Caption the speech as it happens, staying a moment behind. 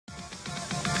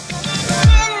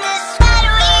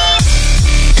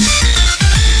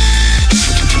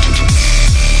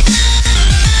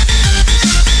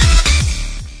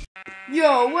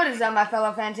Yo, what is up, my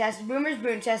fellow fantastic boomers?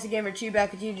 Boomtastic Gamer 2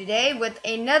 back with you today with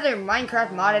another Minecraft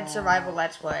modded survival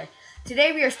let's play.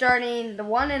 Today we are starting the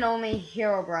one and only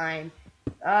Herobrine.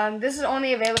 This is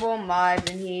only available in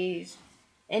mods,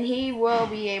 and he will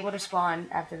be able to spawn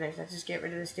after this. Let's just get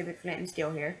rid of the stupid flint and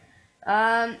steel here.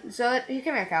 Come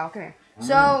here, Kyle, come here.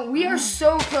 So we are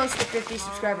so close to 50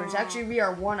 subscribers. Actually, we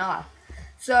are one off.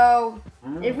 So,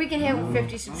 if we can hit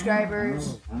 50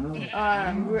 subscribers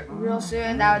real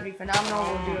soon, that would be phenomenal.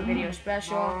 We'll do a video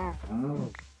special.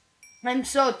 I'm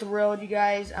so thrilled, you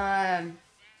guys.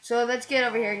 So let's get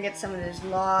over here and get some of these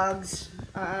logs.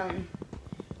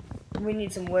 We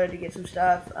need some wood to get some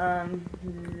stuff.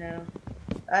 No.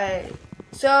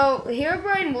 So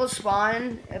Herobrine will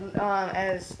spawn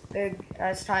as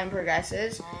time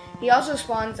progresses. He also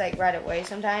spawns like right away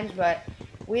sometimes, but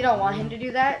we don't want him to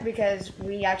do that because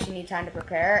we actually need time to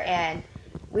prepare, and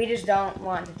we just don't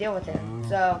want to deal with him.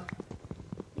 So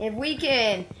if we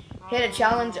can hit a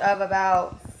challenge of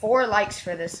about 4 likes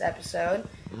for this episode,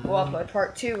 we'll upload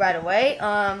part 2 right away.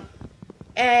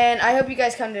 And I hope you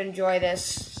guys come to enjoy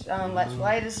this let's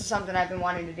play. This is something I've been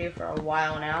wanting to do for a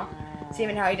while now.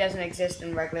 Seeing how he doesn't exist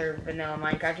in regular vanilla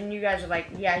Minecraft, and you guys are like,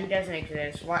 yeah, he doesn't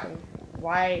exist. Why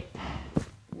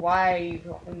are you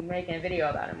making a video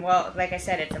about him? Well, like I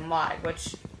said, it's a mod,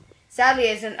 which sadly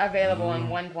isn't available in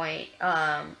 1.8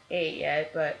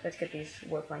 yet, but let's get these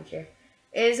wood planks here.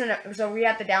 It isn't, so we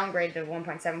have to downgrade to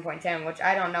 1.7.10, which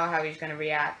I don't know how he's going to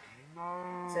react.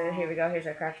 So here we go, here's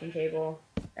our crafting table.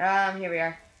 Here we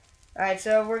are. Alright,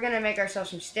 so we're going to make ourselves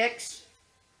some sticks.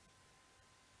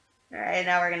 Alright,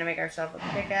 now we're going to make ourselves a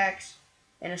pickaxe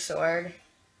and a sword.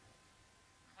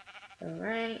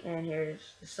 Alright, and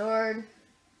here's the sword.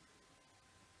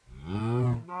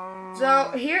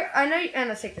 So here, I know, and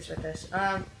let's take this with us.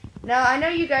 Now I know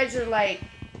you guys are like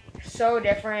so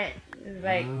different.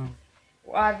 Like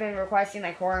I've been requesting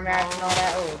like horror maps and all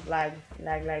that. Oh, lag!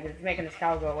 It's making this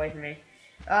cow go away from me.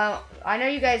 I know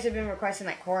you guys have been requesting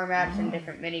like horror maps and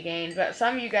different mini games, but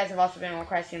some of you guys have also been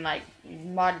requesting like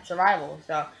modded survival.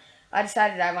 So I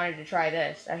decided I wanted to try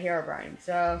this, a Herobrine.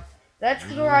 So let's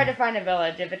try to find a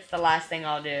village if it's the last thing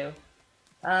I'll do.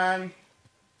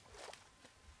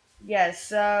 Yes,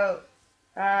 so,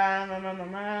 yeah,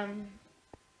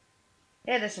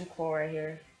 there's some coal right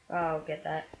here. Oh, I'll get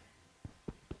that.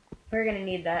 We're gonna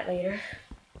need that later.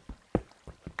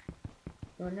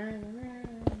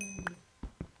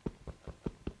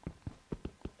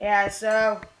 Yeah,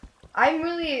 so, I'm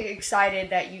really excited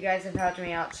that you guys have helped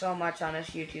me out so much on this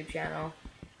YouTube channel.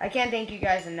 I can't thank you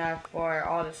guys enough for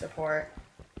all the support.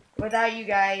 Without you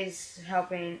guys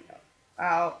helping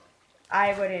out,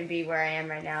 I wouldn't be where I am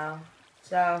right now.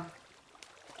 So,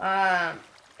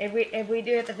 if we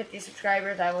do hit the 50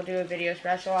 subscribers, I will do a video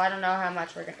special. I don't know how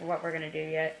much what we're gonna do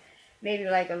yet. Maybe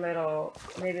like a little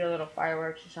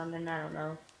fireworks or something. I don't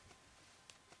know.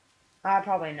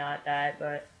 Probably not that,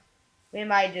 but we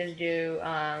might just do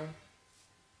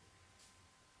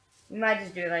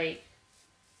like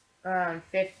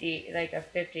 50, like a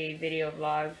 50 video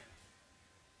vlog,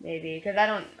 maybe, because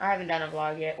I haven't done a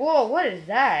vlog yet. Whoa, what is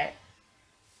that?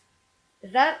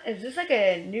 Is this like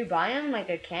a new biome, like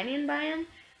a canyon biome?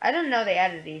 I didn't know they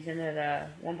added these into the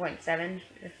 1.7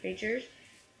 features.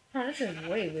 Oh, this is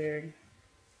way weird.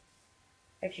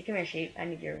 Actually, come here, sheep. I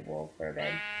need your wool for a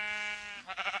bed.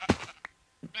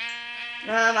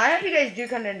 I hope you guys do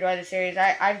come to enjoy the series.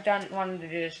 I've wanted to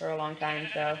do this for a long time,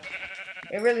 so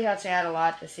it really helps me out a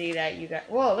lot to see that you got.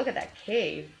 Whoa, look at that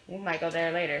cave. We might go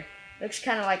there later. Looks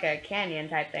kind of like a canyon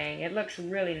type thing. It looks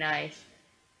really nice.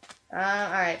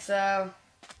 Alright, so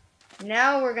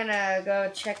now we're gonna go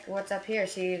check what's up here,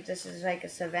 see if this is like a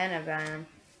savanna biome.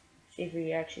 See if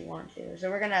we actually want to. So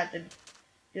we're gonna have to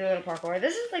do a little parkour.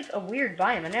 This is like a weird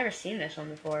biome. I've never seen this one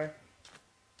before.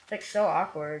 It's like so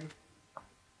awkward.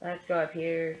 Let's go up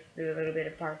here, do a little bit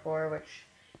of parkour, which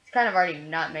it's kind of already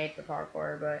not made for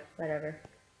parkour, but whatever.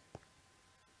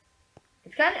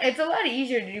 It's a lot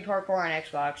easier to do parkour on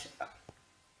Xbox.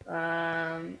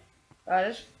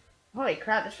 Holy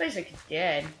crap, this place looks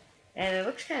dead. And it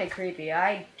looks kind of creepy.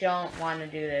 I don't want to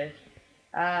do this.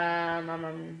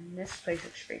 This place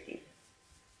looks freaky.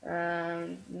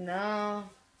 No.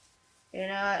 You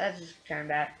know what, let's just turn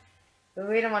back. But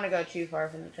we don't want to go too far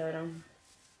from the totem.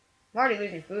 I'm already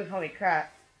losing food, holy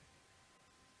crap.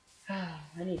 I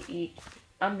need to eat.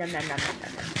 Nom nom nom nom nom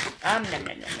nom nom nom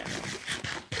nom nom.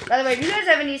 By the way, if you guys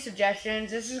have any suggestions,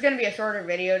 this is going to be a shorter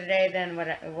video today than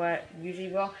what usually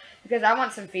will, because I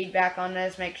want some feedback on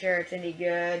this, make sure it's any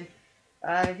good.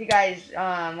 If you guys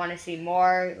want to see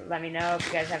more, let me know. If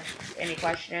you guys have any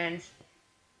questions.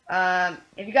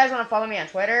 If you guys want to follow me on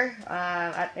Twitter,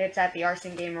 it's at the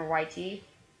ArsonGamerYT.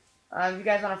 If you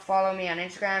guys want to follow me on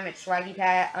Instagram, it's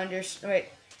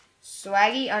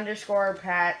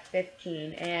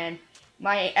swaggy_pat15, and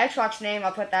my Xbox name,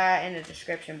 I'll put that in the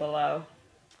description below.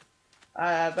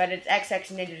 But it's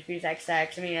XX Ninja Diffuse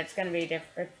XX. I mean, it's gonna be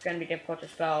difficult to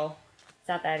spell. It's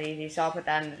not that easy, so I'll put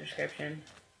that in the description.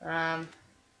 Then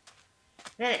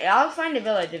I'll find a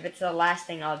village if it's the last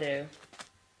thing I'll do.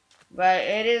 But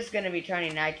it is gonna be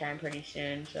turning nighttime pretty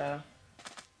soon, so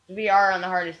we are on the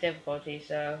hardest difficulty.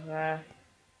 So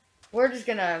we're just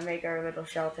gonna make our little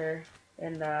shelter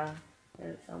in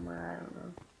somewhere. I don't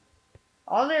know.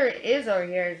 All there is over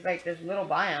here is like this little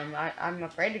biome. I'm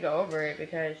afraid to go over it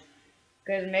because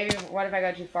maybe what if I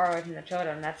go too far away from the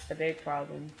totem? That's the big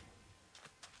problem.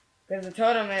 Because the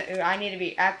totem, I need to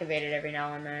be activated every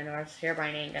now and then, or else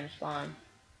Herobrine ain't gonna spawn.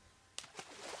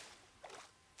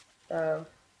 So,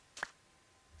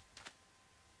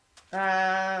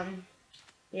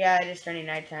 yeah, it is turning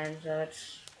nighttime, so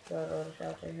let's go to a little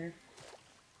shelter here.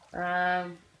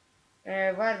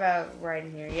 What about right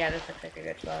in here? Yeah, this looks like a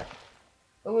good spot.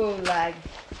 Ooh, lag.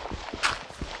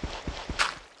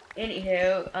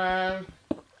 Anywho,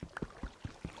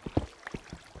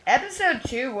 episode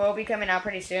 2 will be coming out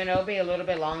pretty soon. It'll be a little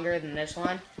bit longer than this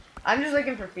one. I'm just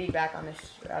looking for feedback on this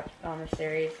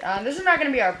series. This is not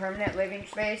going to be our permanent living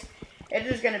space. It's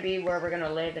just going to be where we're going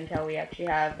to live until we actually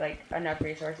have like enough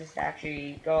resources to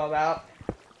actually go about.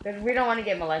 Because we don't want to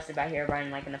get molested by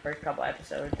Herobrine like in the first couple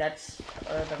episodes. That's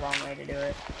the wrong way to do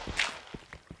it.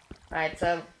 Alright,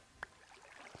 so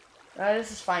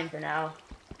this is fine for now.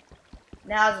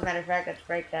 Now, as a matter of fact, let's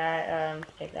break that.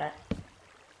 Take that.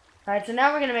 Alright, so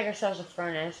now we're gonna make ourselves a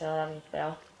furnace, so that was a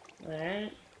fail.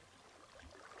 Alright.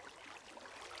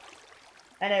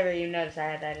 I never even noticed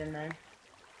I had that in there.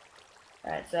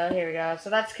 Alright, so here we go.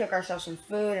 So let's cook ourselves some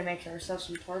food and make ourselves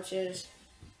some torches.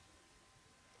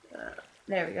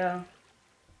 There we go.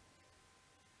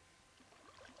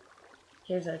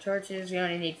 Here's our torches. We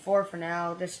only need 4 for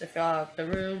now, just to fill out the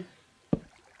room.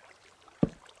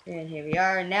 And here we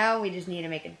are. Now we just need to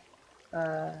make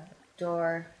a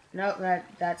door. Nope,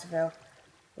 that's a fail.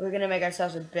 We're gonna make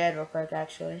ourselves a bed real quick,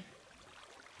 actually.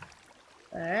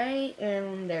 Alright,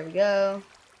 and there we go.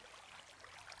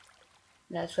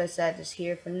 Let's place that just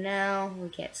here for now. We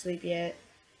can't sleep yet.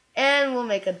 And we'll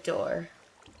make a door.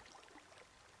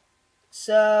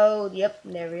 So, yep,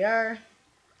 there we are.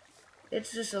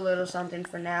 It's just a little something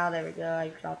for now. There we go, I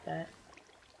dropped that.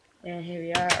 And here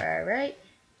we are, alright.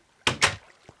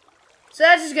 So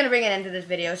that's just going to bring an end to this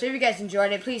video. So if you guys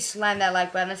enjoyed it, please slam that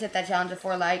like button. Let's hit that challenge of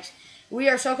 4 likes. We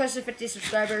are so close to 50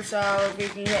 subscribers, so if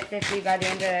we can hit 50 by the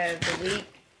end of the week,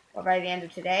 or by the end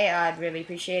of today, I'd really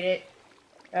appreciate it.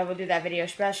 We'll do that video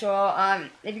special.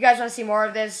 If you guys want to see more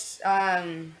of this,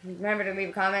 remember to leave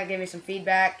a comment, give me some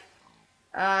feedback.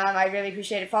 I really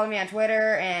appreciate it. Follow me on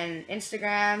Twitter and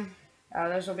Instagram.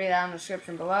 Those will be down in the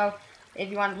description below. If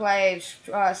you want to play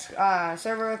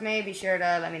server with me, be sure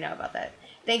to let me know about that.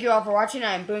 Thank you all for watching.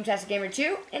 I'm Boomtastic Gamer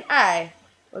 2, and I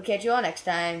will catch you all next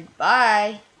time.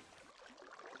 Bye!